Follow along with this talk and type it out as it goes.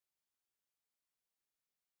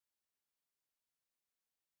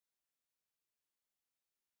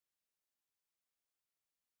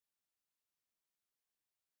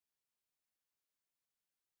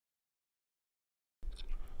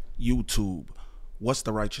YouTube. What's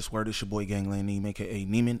the righteous word? It's your boy Gangland Niem, aka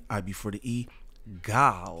Niem, I before the E.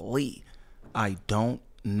 Golly, I don't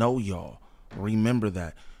know y'all. Remember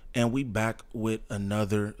that. And we back with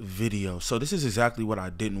another video. So this is exactly what I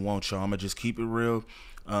didn't want, y'all. I'm gonna just keep it real.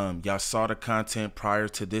 Y'all saw the content prior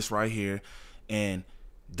to this right here, and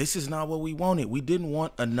this is not what we wanted. We didn't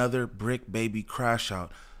want another Bricc Baby crash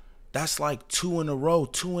out. That's like two in a row,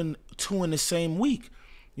 two in the same week.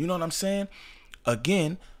 You know what I'm saying?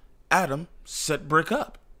 Again, Adam set Bricc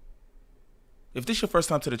up. If this is your first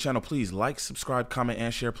time to the channel, please like, subscribe, comment,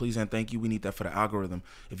 and share, please, and thank you. We need that for the algorithm.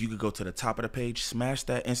 If you could go to the top of the page, smash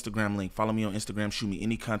that Instagram link. Follow me on Instagram. Shoot me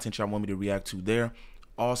any content y'all want me to react to there.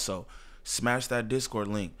 Also, smash that Discord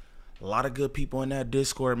link. A lot of good people in that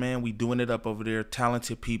Discord, man. We doing it up over there.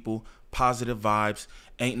 Talented people, positive vibes.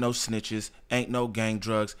 Ain't no snitches, ain't no gang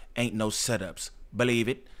drugs, ain't no setups. Believe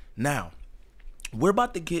it. Now, we're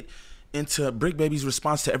about to get into Bricc Baby's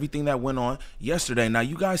response to everything that went on yesterday. Now,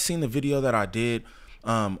 you guys seen the video that I did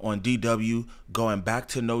on DW going back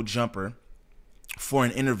to No Jumper for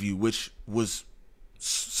an interview, which was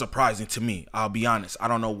surprising to me. I'll be honest. I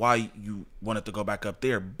don't know why you wanted to go back up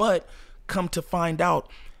there, but come to find out,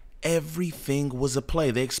 everything was a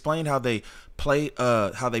play. They explained how they plotted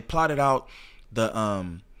out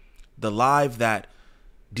the live that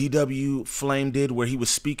DW Flame did, where he was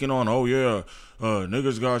speaking on, oh yeah,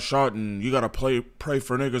 niggas got shot and you gotta pray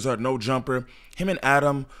for niggas at No Jumper. Him and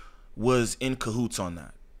Adam was in cahoots on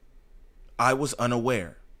that. I was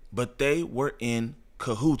unaware, but they were in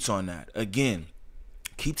cahoots on that. Again,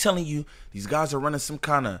 keep telling you, these guys are running some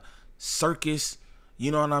kind of circus.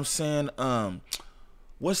 You know what I'm saying?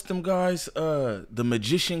 What's them guys? The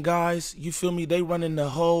magician guys. You feel me? They running the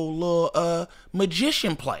whole little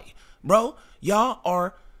magician play, bro. Y'all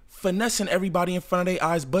are finessing everybody in front of their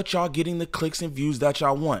eyes, but y'all getting the clicks and views that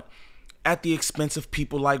y'all want at the expense of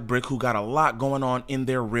people like Bricc, who got a lot going on in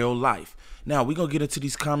their real life. Now, we're going to get into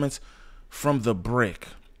these comments from the Bricc.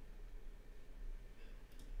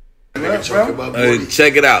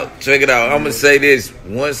 Check it out. Check it out. I'm going to say this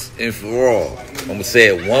once and for all. I'm going to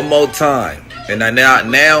say it one more time. And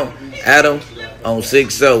now Adam, on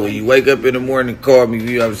 6-0, when you wake up in the morning, call me,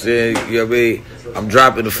 you know what I'm saying? You know what I mean? I'm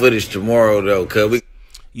dropping the footage tomorrow, though, cuz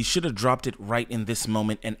you should have dropped it right in this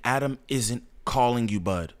moment, and Adam isn't calling you,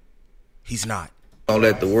 bud. He's not. Don't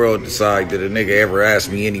let the world decide that a nigga ever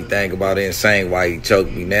asked me anything about Insane why he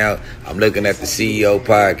choked me. Now, I'm looking at the CEO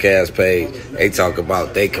podcast page. They talk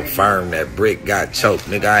about, they confirm that Bricc got choked.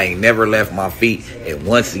 Nigga, I ain't never left my feet. And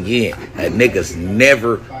once again, that niggas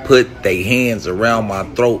never put their hands around my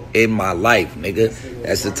throat in my life, nigga.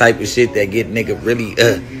 That's the type of shit that get nigga really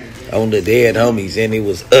on the dead homies, and it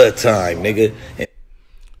was time, nigga.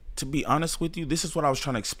 To be honest with you, this is what I was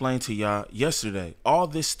trying to explain to y'all yesterday. All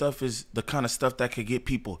this stuff is the kind of stuff that could get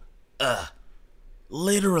people,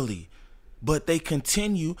 literally. But they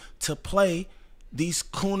continue to play these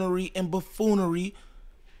coonery and buffoonery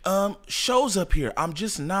shows up here. I'm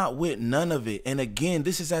just not with none of it. And again,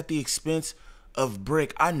 this is at the expense of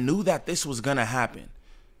Bricc. I knew that this was going to happen.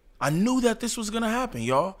 I knew that this was going to happen,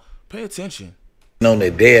 y'all. Pay attention. On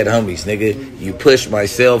the dead homies, nigga, you pushed my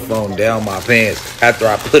cell phone down my pants after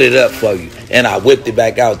I put it up for you, and I whipped it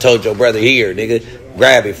back out, told your brother, here, nigga,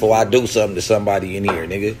 grab it before I do something to somebody in here,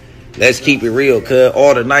 nigga. Let's keep it real, cuz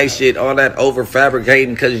all the nice shit, all that over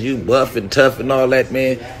fabricating because you buff and tough and all that,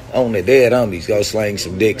 man, on the dead homies, go slang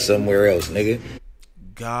some dick somewhere else, nigga.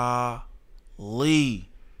 Golly.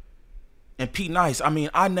 And P Nice, I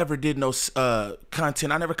mean, I never did no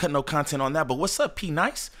content. I never cut no content on that, but what's up, P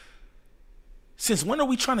Nice? Since when are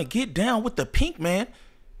we trying to get down with the Pink Man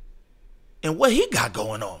and what he got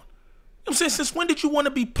going on? You know what I'm saying? Since when did you want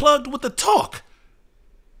to be plugged with the talk?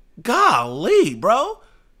 Golly, bro.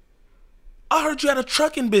 I heard you had a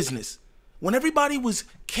trucking business. When everybody was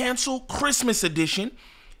canceled Christmas edition,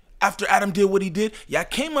 after Adam did what he did, y'all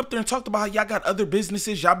came up there and talked about how y'all got other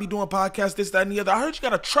businesses. Y'all be doing podcasts, this, that, and the other. I heard you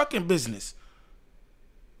got a trucking business.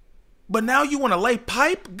 But now you want to lay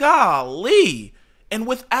pipe? Golly. And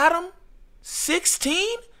with Adam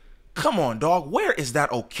 16? Come on, dog. Where is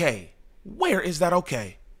that okay? Where is that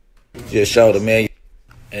okay? Just show the man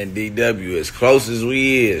and DW as close as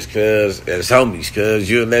we is, cuz as homies, cuz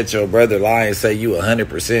you let your brother lie and say you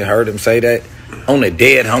 100% heard him say that on the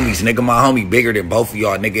dead homies, nigga. My homie bigger than both of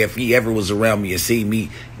y'all, nigga. If he ever was around me and see me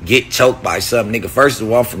get choked by something, nigga, first of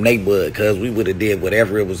all, I'm from neighborhood, cuz we would have did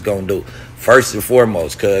whatever it was gonna do. First and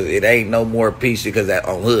foremost, cuz it ain't no more peace because that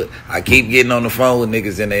on hood. I keep getting on the phone with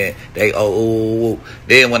niggas and they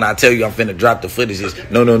Then when I tell you I'm finna drop the footage, it's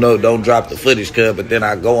no, don't drop the footage, cuz. But then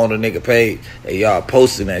I go on the nigga page and y'all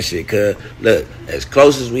posting that shit, cuz. Look, as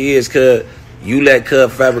close as we is, cuz, You let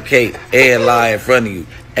Cub fabricate and lie in front of you.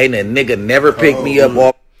 Ain't a nigga never picked me up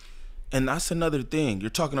off. And that's another thing. You're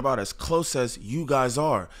talking about as close as you guys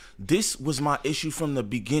are. This was my issue from the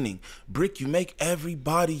beginning. Bricc, you make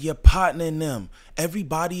everybody your partner in them.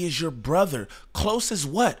 Everybody is your brother. Close as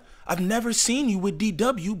what? I've never seen you with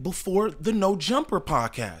DW before the No Jumper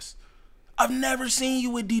podcast. I've never seen you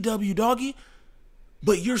with DW, doggy.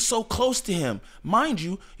 But you're so close to him. Mind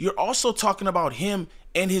you, you're also talking about him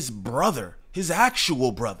and his brother, his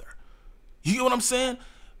actual brother. You get what I'm saying?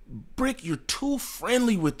 Bricc, you're too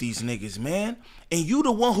friendly with these niggas, man. And you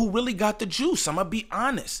the one who really got the juice. I'm gonna be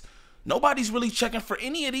honest. Nobody's really checking for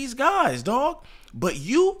any of these guys, dog. But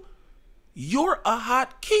you're a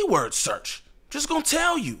hot keyword search. Just gonna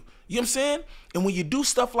tell you. You know what I'm saying? And when you do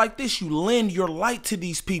stuff like this, you lend your light to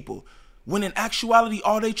these people. When in actuality,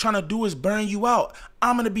 all they trying to do is burn you out.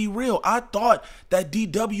 I'm gonna be real. I thought that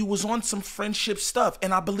DW was on some friendship stuff,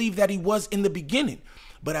 and I believe that he was in the beginning.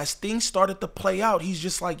 But as things started to play out, he's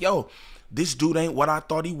just like, yo, this dude ain't what I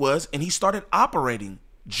thought he was. And he started operating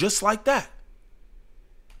just like that.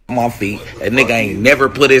 My feet. That nigga ain't never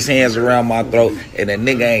put his hands around my throat. And that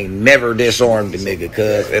nigga ain't never disarmed the nigga,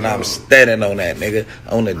 cuz. And I'm standing on that, nigga.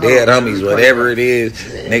 On the dead homies, whatever it is.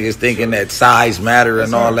 Niggas thinking that size matter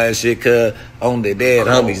and all that shit, cuz. On the dead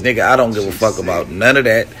homies, nigga, I don't give a fuck about none of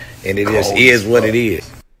that. And it just is what it is.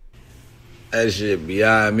 That shit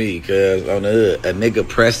beyond me, cuz on the hood, a nigga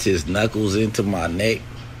pressed his knuckles into my neck.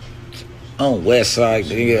 On West Side,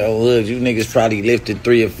 nigga, on hood, you niggas probably lifted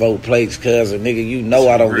 3 or 4 plates, cuz, and nigga, you know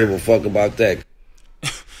I don't give a fuck about that.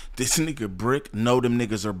 This nigga Bricc, know them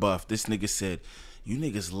niggas are buff. This nigga said, you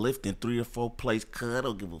niggas lifting 3 or 4 plates, cuz, I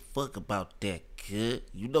don't give a fuck about that, cuz.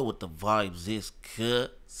 You know what the vibes is, cuz.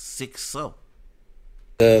 6-0.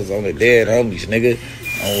 Cuz, on the dead homies, nigga,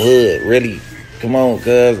 on hood, really. Come on,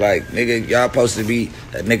 cuz, like, nigga, y'all supposed to be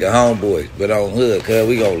a nigga homeboy, but on hood, cuz,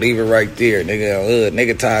 we gonna leave it right there, nigga, on hood.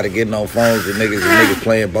 Nigga tired of getting on phones with niggas and niggas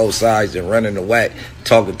playing both sides and running the whack,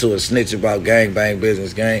 talking to a snitch about gangbang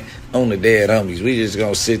business gang on the dead homies. We just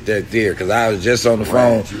gonna sit that there, cuz I was just on the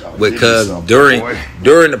phone with cuz during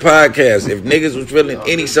the podcast. If niggas was feeling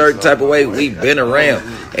any certain type of way, we been around.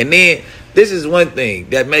 And then, this is one thing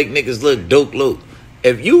that make niggas look Duke Luke.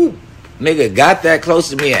 If you nigga got that close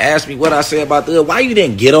to me and asked me what I say about the hood, why you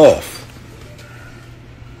didn't get off?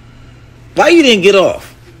 Why you didn't get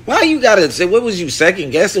off? Why you gotta say, what was you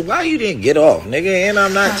second guessing? Why you didn't get off, nigga? And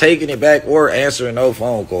I'm not taking it back or answering no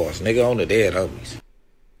phone calls, nigga, on the dead homies.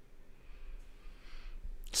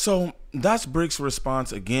 So that's Brick's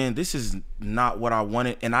response. Again, this is not what I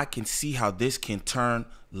wanted, and I can see how this can turn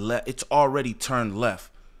left. It's already turned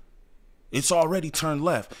left. It's already turned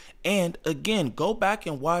left. And again, go back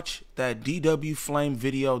and watch that DW Flame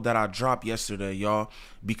video that I dropped yesterday, y'all,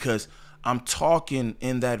 because I'm talking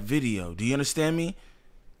in that video. Do you understand me?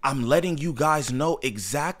 I'm letting you guys know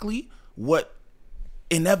exactly what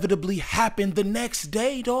inevitably happened the next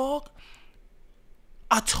day, dog.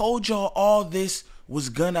 I told y'all all this was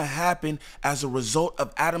gonna happen as a result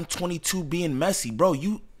of Adam22 being messy. Bro,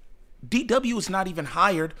 DW is not even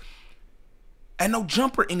hired at No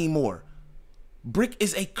Jumper anymore. Bricc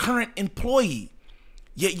is a current employee,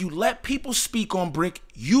 yet you let people speak on Bricc,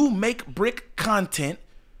 you make Bricc content,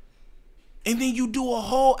 and then you do a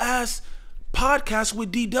whole ass podcast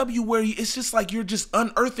with DW where it's just like you're just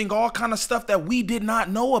unearthing all kind of stuff that we did not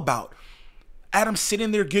know about. Adam sitting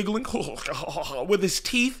there giggling with his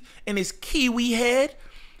teeth and his kiwi head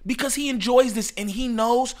because he enjoys this and he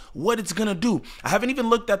knows what it's gonna do. I haven't even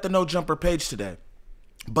looked at the No Jumper page today,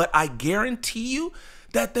 but I guarantee you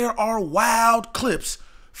that there are wild clips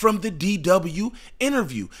from the DW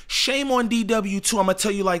interview. Shame on DW too. I'm gonna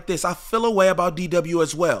tell you like this. I feel a way about DW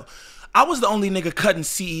as well. I was the only nigga cutting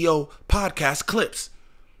CEO podcast clips.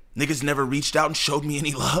 Niggas never reached out and showed me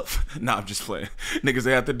any love. Nah, I'm just playing. Niggas,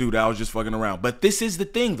 they have to do that. I was just fucking around. But this is the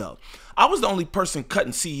thing though. I was the only person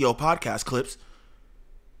cutting CEO podcast clips.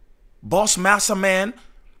 Boss Massa Man,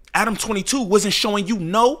 Adam22 wasn't showing you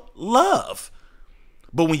no love.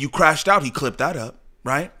 But when you crashed out, he clipped that up.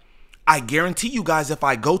 Right? I guarantee you guys, if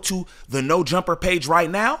I go to the No Jumper page right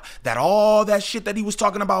now, that all that shit that he was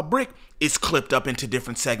talking about Bricc is clipped up into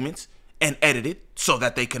different segments and edited so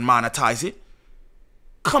that they can monetize it.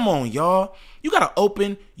 Come on, y'all. You got to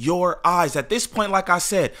open your eyes. At this point, like I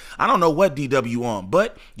said, I don't know what DW on,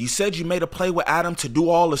 but you said you made a play with Adam to do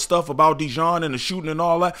all the stuff about Dijon and the shooting and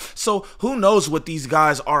all that. So who knows what these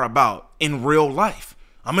guys are about in real life?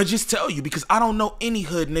 I'm going to just tell you because I don't know any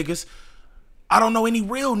hood niggas. I don't know any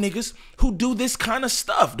real niggas who do this kind of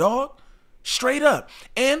stuff, dog. Straight up.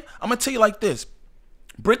 And I'm going to tell you like this.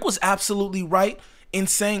 Bricc was absolutely right in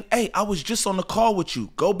saying, hey, I was just on the call with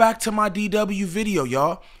you. Go back to my DW video,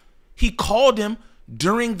 y'all. He called him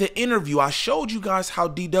during the interview. I showed you guys how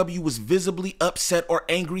DW was visibly upset or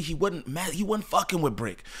angry. He wasn't mad. He wasn't fucking with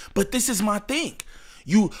Bricc. But this is my thing.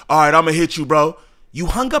 All right, I'm going to hit you, bro. You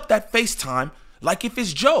hung up that FaceTime like if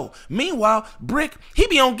it's Joe. Meanwhile, Bricc, he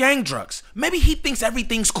be on gang drugs. Maybe he thinks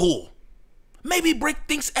everything's cool. Maybe Bricc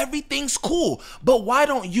thinks everything's cool. But why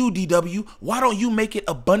don't you, DW, why don't you make it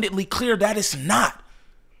abundantly clear that it's not?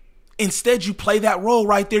 Instead, you play that role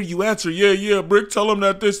right there. You answer, yeah, Bricc, tell him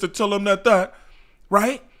that this, to tell him that,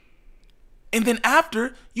 right? And then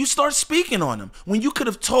after, you start speaking on him. When you could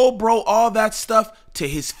have told bro all that stuff to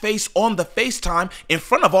his face on the FaceTime in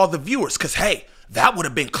front of all the viewers. Because, hey, that would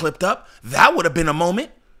have been clipped up. That would have been a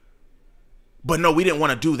moment. But no, we didn't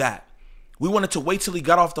want to do that. We wanted to wait till he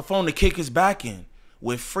got off the phone to kick his back in.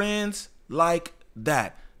 With friends like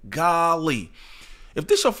that. Golly. If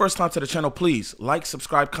this is your first time to the channel, please like,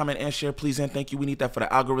 subscribe, comment, and share, please, and thank you. We need that for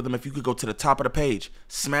the algorithm. If you could go to the top of the page,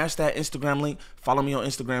 smash that Instagram link, follow me on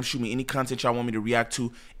Instagram, shoot me any content y'all want me to react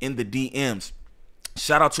to in the DMs.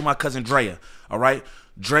 Shout out to my cousin Drea, all right?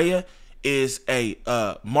 Drea is a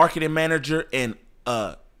marketing manager and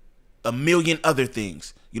a million other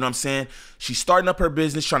things. You know what I'm saying? She's starting up her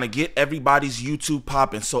business, trying to get everybody's YouTube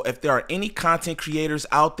popping. So if there are any content creators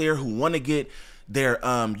out there who want to get their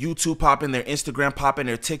YouTube popping, their Instagram popping,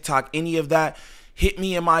 their TikTok, any of that, hit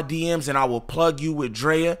me in my DMs and I will plug you with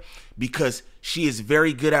Drea because she is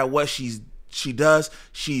very good at what she does.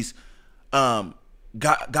 She's got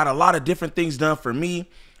a lot of different things done for me.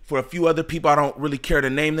 For a few other people, I don't really care to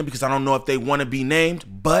name them because I don't know if they want to be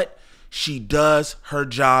named, but she does her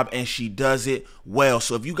job and she does it well.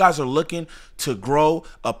 So if you guys are looking to grow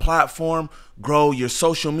a platform, grow your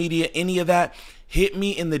social media, any of that, hit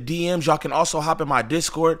me in the DMs. Y'all can also hop in my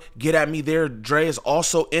Discord. Get at me there. Dre is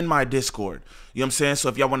also in my Discord. You know what I'm saying? So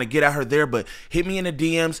if y'all want to get at her there, but hit me in the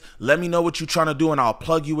DMs. Let me know what you're trying to do and I'll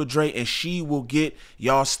plug you with Dre and she will get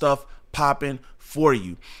y'all stuff popping for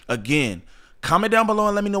you. Again, comment down below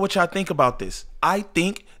and let me know what y'all think about this. I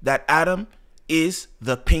think that Adam is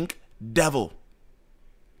the pink devil.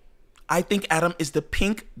 I think Adam is the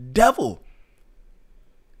pink devil.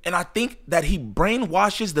 And I think that he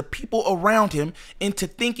brainwashes the people around him into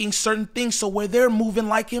thinking certain things so where they're moving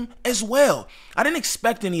like him as well. I didn't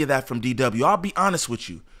expect any of that from DW. I'll be honest with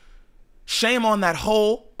you. Shame on that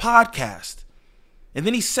whole podcast. And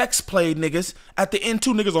then he sex played niggas. At the end,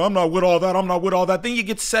 two niggas, oh, I'm not with all that. I'm not with all that. Then you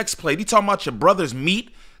get sex played. He talking about your brother's meat?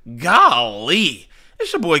 Golly.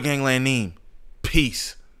 It's your boy Gvnglvnd Niem.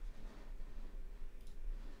 Peace.